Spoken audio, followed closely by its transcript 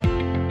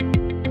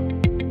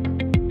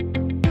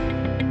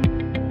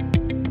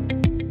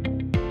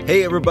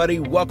Hey everybody,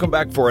 welcome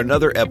back for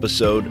another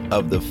episode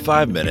of the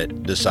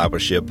 5-Minute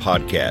Discipleship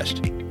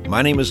Podcast.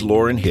 My name is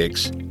Lauren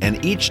Hicks,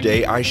 and each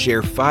day I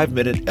share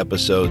 5-minute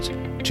episodes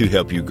to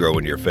help you grow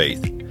in your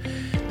faith.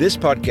 This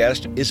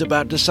podcast is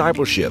about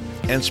discipleship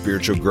and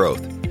spiritual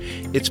growth.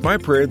 It's my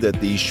prayer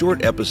that these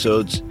short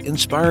episodes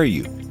inspire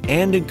you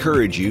and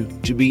encourage you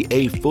to be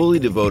a fully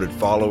devoted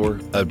follower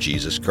of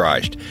Jesus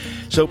Christ.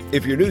 So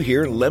if you're new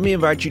here, let me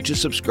invite you to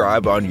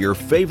subscribe on your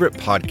favorite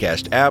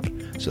podcast app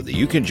so that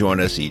you can join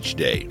us each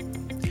day.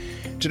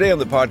 Today on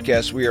the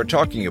podcast, we are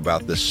talking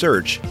about the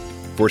search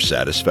for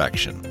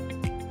satisfaction.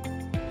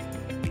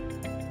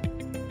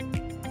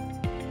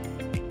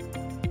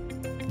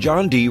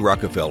 John D.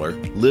 Rockefeller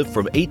lived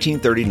from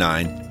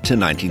 1839 to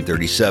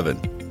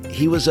 1937.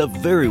 He was a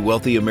very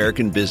wealthy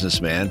American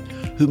businessman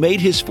who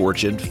made his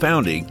fortune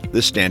founding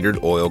the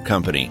Standard Oil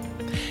Company.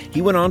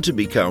 He went on to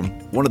become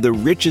one of the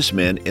richest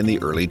men in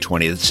the early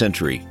 20th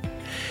century.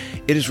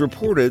 It is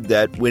reported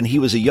that when he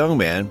was a young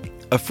man,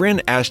 a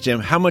friend asked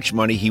him how much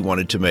money he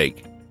wanted to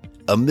make.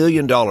 $1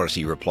 million,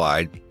 he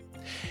replied.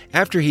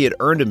 After he had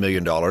earned $1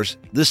 million,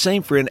 the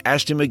same friend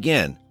asked him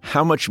again,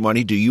 how much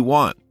money do you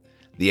want?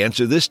 The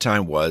answer this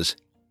time was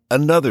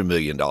another $1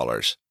 million.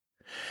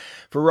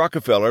 For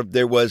Rockefeller,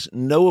 there was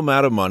no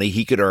amount of money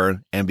he could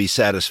earn and be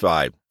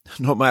satisfied.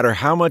 No matter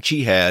how much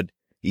he had,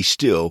 he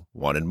still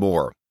wanted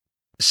more.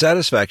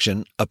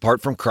 Satisfaction,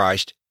 apart from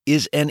Christ,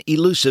 is an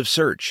elusive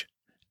search.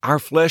 Our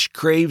flesh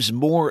craves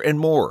more and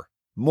more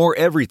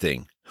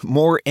everything,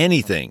 more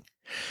anything.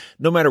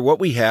 No matter what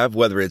we have,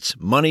 whether it's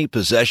money,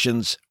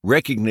 possessions,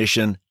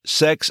 recognition,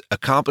 sex,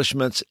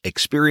 accomplishments,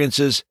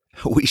 experiences,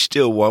 we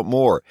still want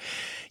more.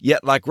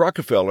 Yet, like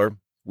Rockefeller,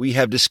 we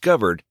have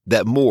discovered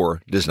that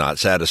more does not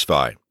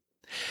satisfy.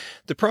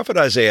 The prophet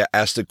Isaiah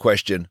asked the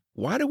question,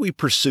 why do we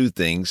pursue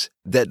things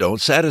that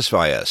don't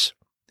satisfy us?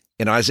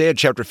 In Isaiah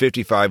chapter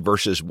 55,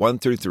 verses 1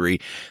 through 3,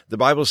 the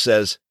Bible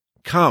says,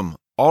 "Come,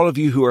 all of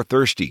you who are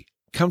thirsty,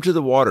 come to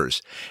the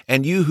waters,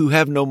 and you who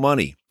have no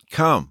money,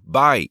 come,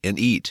 buy and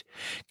eat.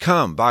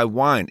 Come, buy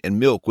wine and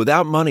milk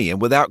without money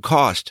and without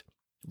cost.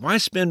 Why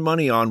spend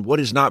money on what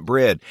is not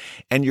bread,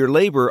 and your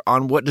labor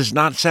on what does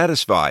not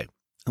satisfy?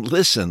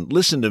 Listen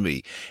to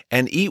me,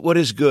 and eat what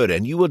is good,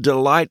 and you will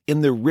delight in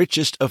the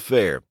richest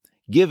affair.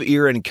 Give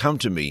ear and come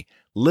to me.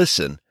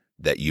 Listen,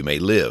 that you may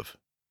live."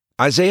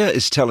 Isaiah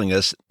is telling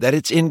us that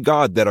it's in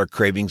God that our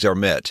cravings are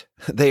met.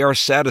 They are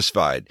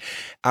satisfied.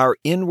 Our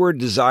inward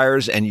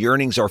desires and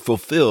yearnings are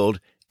fulfilled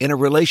in a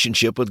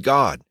relationship with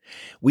God.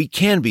 We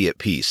can be at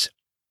peace.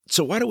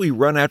 So why do we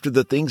run after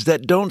the things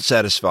that don't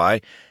satisfy,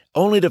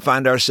 only to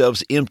find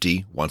ourselves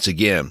empty once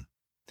again?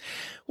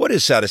 What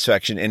is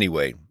satisfaction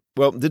anyway?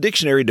 Well, the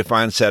dictionary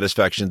defines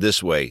satisfaction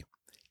this way.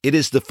 It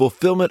is the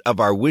fulfillment of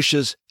our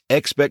wishes,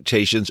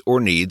 expectations, or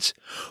needs,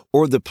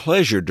 or the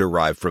pleasure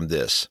derived from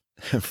this.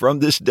 From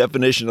this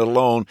definition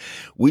alone,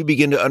 we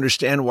begin to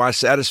understand why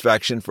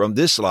satisfaction from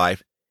this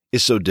life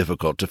is so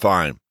difficult to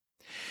find.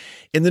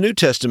 In the New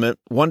Testament,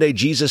 one day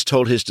Jesus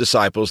told his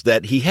disciples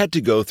that he had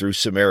to go through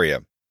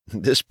Samaria.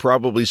 This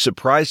probably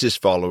surprised his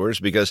followers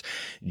because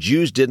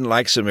Jews didn't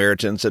like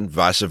Samaritans and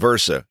vice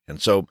versa,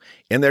 and so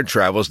in their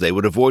travels they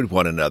would avoid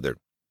one another.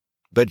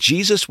 But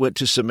Jesus went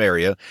to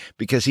Samaria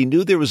because he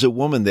knew there was a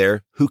woman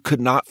there who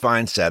could not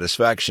find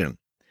satisfaction.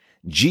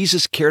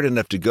 Jesus cared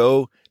enough to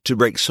go, to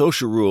break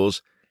social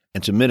rules,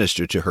 and to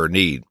minister to her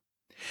need.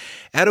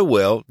 At a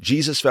well,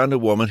 Jesus found a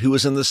woman who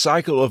was in the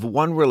cycle of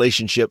one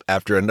relationship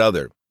after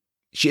another.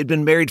 She had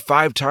been married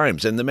 5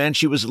 times, and the man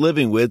she was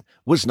living with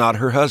was not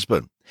her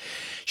husband.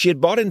 She had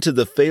bought into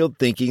the failed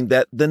thinking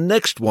that the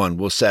next one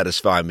will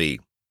satisfy me.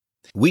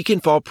 We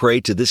can fall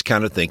prey to this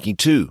kind of thinking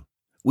too.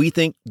 We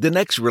think the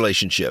next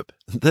relationship,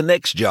 the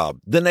next job,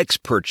 the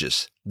next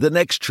purchase, the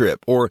next trip,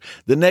 or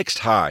the next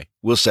high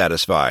will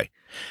satisfy.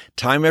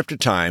 Time after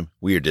time,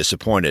 we are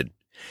disappointed.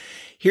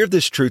 Hear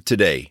this truth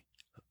today.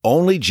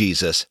 Only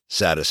Jesus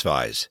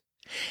satisfies.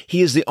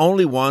 He is the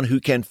only one who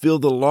can fill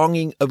the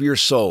longing of your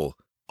soul.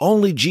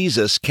 Only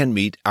Jesus can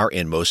meet our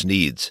inmost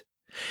needs.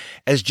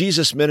 As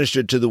Jesus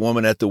ministered to the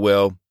woman at the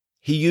well,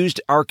 he used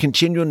our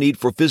continual need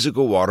for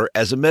physical water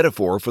as a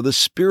metaphor for the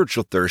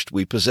spiritual thirst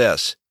we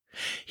possess.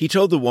 He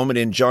told the woman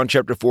in John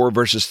chapter 4,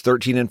 verses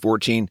 13 and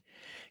 14,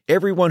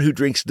 "Everyone who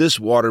drinks this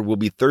water will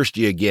be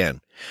thirsty again,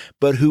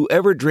 but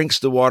whoever drinks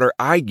the water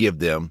I give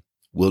them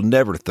will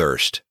never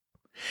thirst."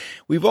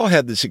 We've all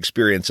had this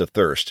experience of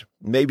thirst.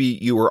 Maybe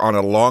you were on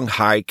a long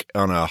hike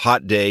on a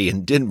hot day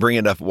and didn't bring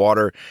enough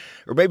water,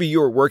 or maybe you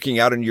were working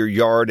out in your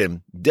yard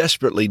and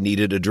desperately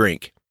needed a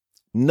drink.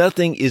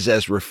 Nothing is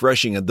as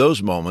refreshing in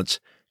those moments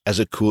as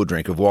a cool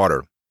drink of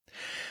water.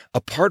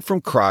 Apart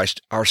from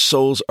Christ, our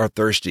souls are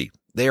thirsty.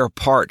 They are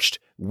parched.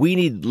 We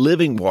need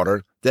living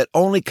water that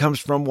only comes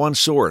from one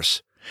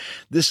source.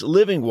 This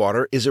living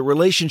water is a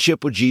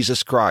relationship with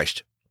Jesus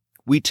Christ.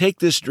 We take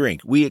this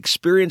drink, we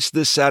experience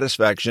this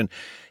satisfaction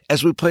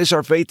as we place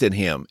our faith in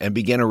Him and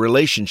begin a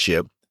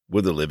relationship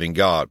with the living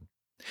God.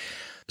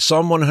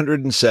 Psalm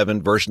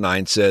 107, verse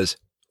 9 says,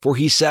 "For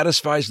He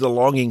satisfies the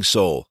longing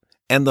soul,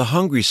 and the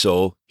hungry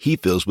soul He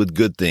fills with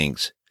good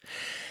things."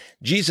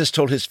 Jesus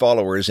told his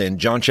followers in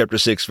John chapter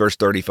 6, verse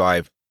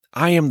 35,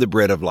 "I am the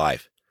bread of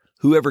life.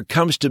 Whoever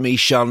comes to me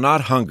shall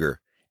not hunger,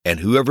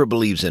 and whoever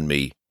believes in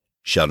me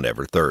shall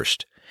never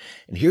thirst."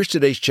 And here's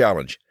today's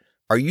challenge.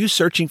 Are you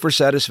searching for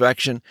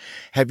satisfaction?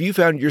 Have you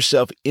found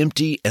yourself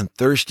empty and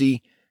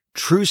thirsty?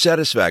 True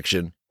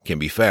satisfaction can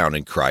be found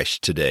in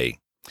Christ today.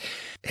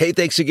 Hey,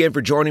 thanks again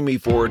for joining me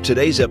for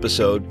today's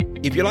episode.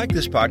 If you like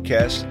this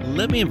podcast,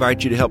 let me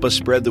invite you to help us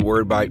spread the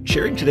word by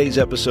sharing today's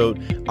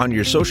episode on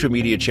your social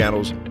media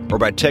channels or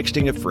by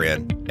texting a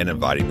friend and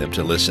inviting them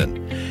to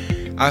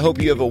listen. I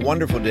hope you have a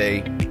wonderful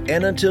day,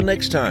 and until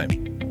next time,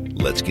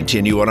 let's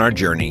continue on our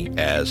journey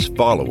as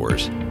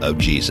followers of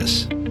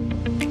Jesus.